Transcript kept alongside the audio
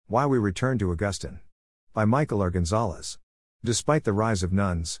Why we return to Augustine. By Michael R. Gonzalez. Despite the rise of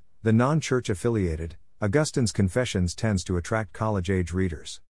nuns, the non-church affiliated, Augustine's Confessions tends to attract college-age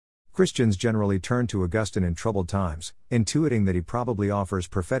readers. Christians generally turn to Augustine in troubled times, intuiting that he probably offers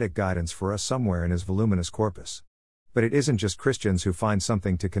prophetic guidance for us somewhere in his voluminous corpus. But it isn't just Christians who find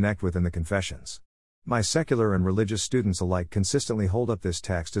something to connect with in the Confessions. My secular and religious students alike consistently hold up this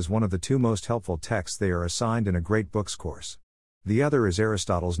text as one of the two most helpful texts they are assigned in a great books course. The other is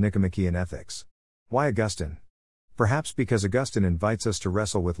Aristotle's Nicomachean Ethics. Why Augustine? Perhaps because Augustine invites us to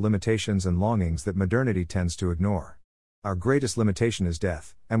wrestle with limitations and longings that modernity tends to ignore. Our greatest limitation is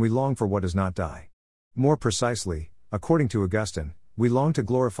death, and we long for what does not die. More precisely, according to Augustine, we long to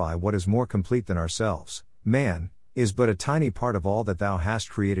glorify what is more complete than ourselves. Man is but a tiny part of all that thou hast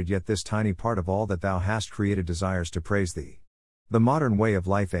created, yet this tiny part of all that thou hast created desires to praise thee. The modern way of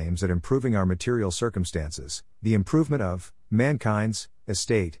life aims at improving our material circumstances, the improvement of mankind's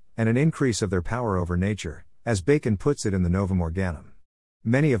estate, and an increase of their power over nature, as Bacon puts it in the Novum Organum.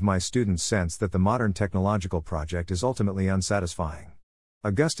 Many of my students sense that the modern technological project is ultimately unsatisfying.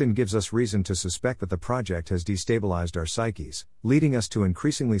 Augustine gives us reason to suspect that the project has destabilized our psyches, leading us to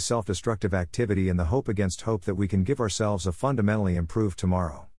increasingly self-destructive activity in the hope against hope that we can give ourselves a fundamentally improved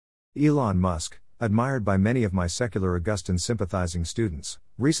tomorrow. Elon Musk, admired by many of my secular Augustine sympathizing students,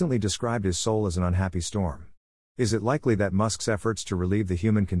 recently described his soul as an unhappy storm. Is it likely that Musk's efforts to relieve the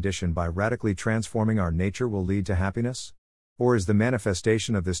human condition by radically transforming our nature will lead to happiness? Or is the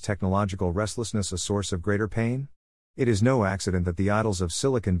manifestation of this technological restlessness a source of greater pain? It is no accident that the idols of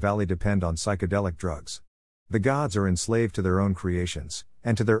Silicon Valley depend on psychedelic drugs. The gods are enslaved to their own creations,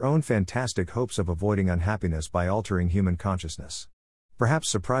 and to their own fantastic hopes of avoiding unhappiness by altering human consciousness. Perhaps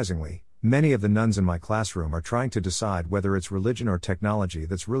surprisingly, many of the nuns in my classroom are trying to decide whether it's religion or technology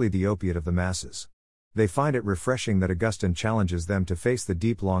that's really the opiate of the masses. They find it refreshing that Augustine challenges them to face the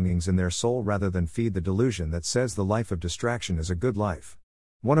deep longings in their soul rather than feed the delusion that says the life of distraction is a good life.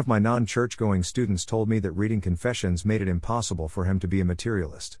 One of my non-church-going students told me that reading Confessions made it impossible for him to be a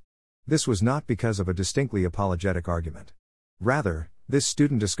materialist. This was not because of a distinctly apologetic argument. Rather, this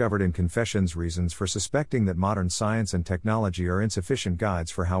student discovered in Confessions reasons for suspecting that modern science and technology are insufficient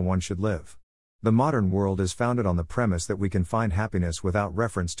guides for how one should live. The modern world is founded on the premise that we can find happiness without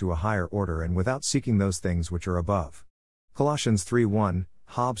reference to a higher order and without seeking those things which are above. Colossians 3:1,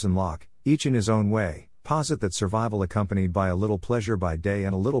 Hobbes and Locke, each in his own way, posit that survival accompanied by a little pleasure by day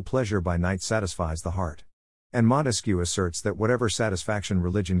and a little pleasure by night satisfies the heart. And Montesquieu asserts that whatever satisfaction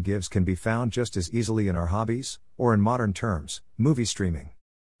religion gives can be found just as easily in our hobbies, or in modern terms, movie streaming.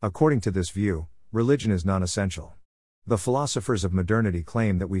 According to this view, religion is non-essential. The philosophers of modernity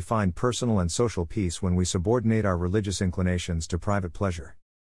claim that we find personal and social peace when we subordinate our religious inclinations to private pleasure.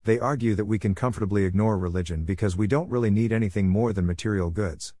 They argue that we can comfortably ignore religion because we don't really need anything more than material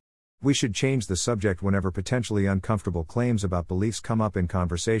goods. We should change the subject whenever potentially uncomfortable claims about beliefs come up in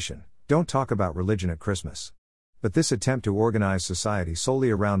conversation. Don't talk about religion at Christmas. But this attempt to organize society solely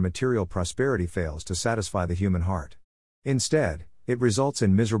around material prosperity fails to satisfy the human heart. Instead, it results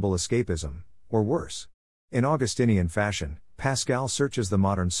in miserable escapism, or worse. In Augustinian fashion, Pascal searches the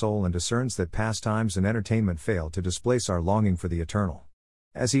modern soul and discerns that pastimes and entertainment fail to displace our longing for the eternal.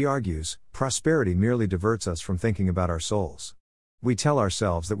 As he argues, prosperity merely diverts us from thinking about our souls. We tell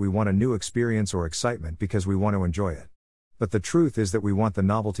ourselves that we want a new experience or excitement because we want to enjoy it. But the truth is that we want the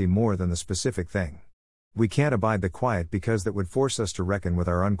novelty more than the specific thing. We can't abide the quiet because that would force us to reckon with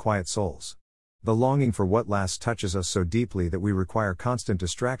our unquiet souls. The longing for what lasts touches us so deeply that we require constant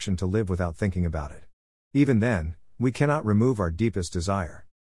distraction to live without thinking about it. Even then, we cannot remove our deepest desire.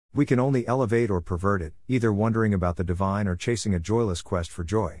 We can only elevate or pervert it, either wondering about the divine or chasing a joyless quest for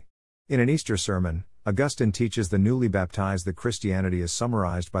joy. In an Easter sermon, Augustine teaches the newly baptized that Christianity is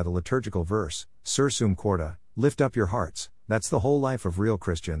summarized by the liturgical verse, Sursum corda, lift up your hearts. That's the whole life of real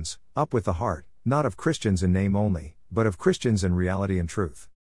Christians, up with the heart, not of Christians in name only, but of Christians in reality and truth.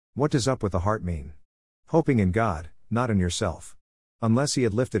 What does up with the heart mean? Hoping in God, not in yourself. Unless he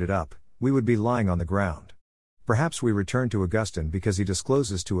had lifted it up, we would be lying on the ground. Perhaps we return to Augustine because he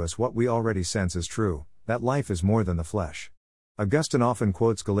discloses to us what we already sense is true, that life is more than the flesh. Augustine often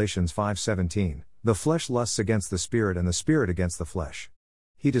quotes Galatians 5:17, the flesh lusts against the spirit and the spirit against the flesh.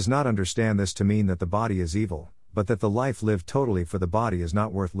 He does not understand this to mean that the body is evil, but that the life lived totally for the body is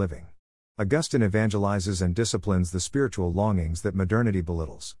not worth living. Augustine evangelizes and disciplines the spiritual longings that modernity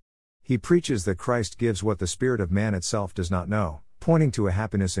belittles. He preaches that Christ gives what the spirit of man itself does not know, pointing to a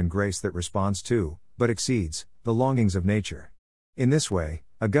happiness in grace that responds to, but exceeds, the longings of nature. In this way,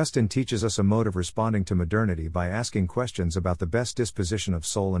 Augustine teaches us a mode of responding to modernity by asking questions about the best disposition of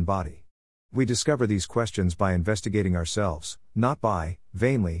soul and body. We discover these questions by investigating ourselves, not by,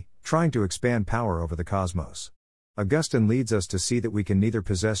 vainly, trying to expand power over the cosmos. Augustine leads us to see that we can neither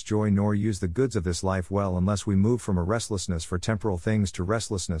possess joy nor use the goods of this life well unless we move from a restlessness for temporal things to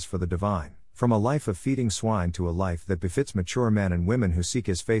restlessness for the divine, from a life of feeding swine to a life that befits mature men and women who seek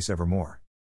his face evermore.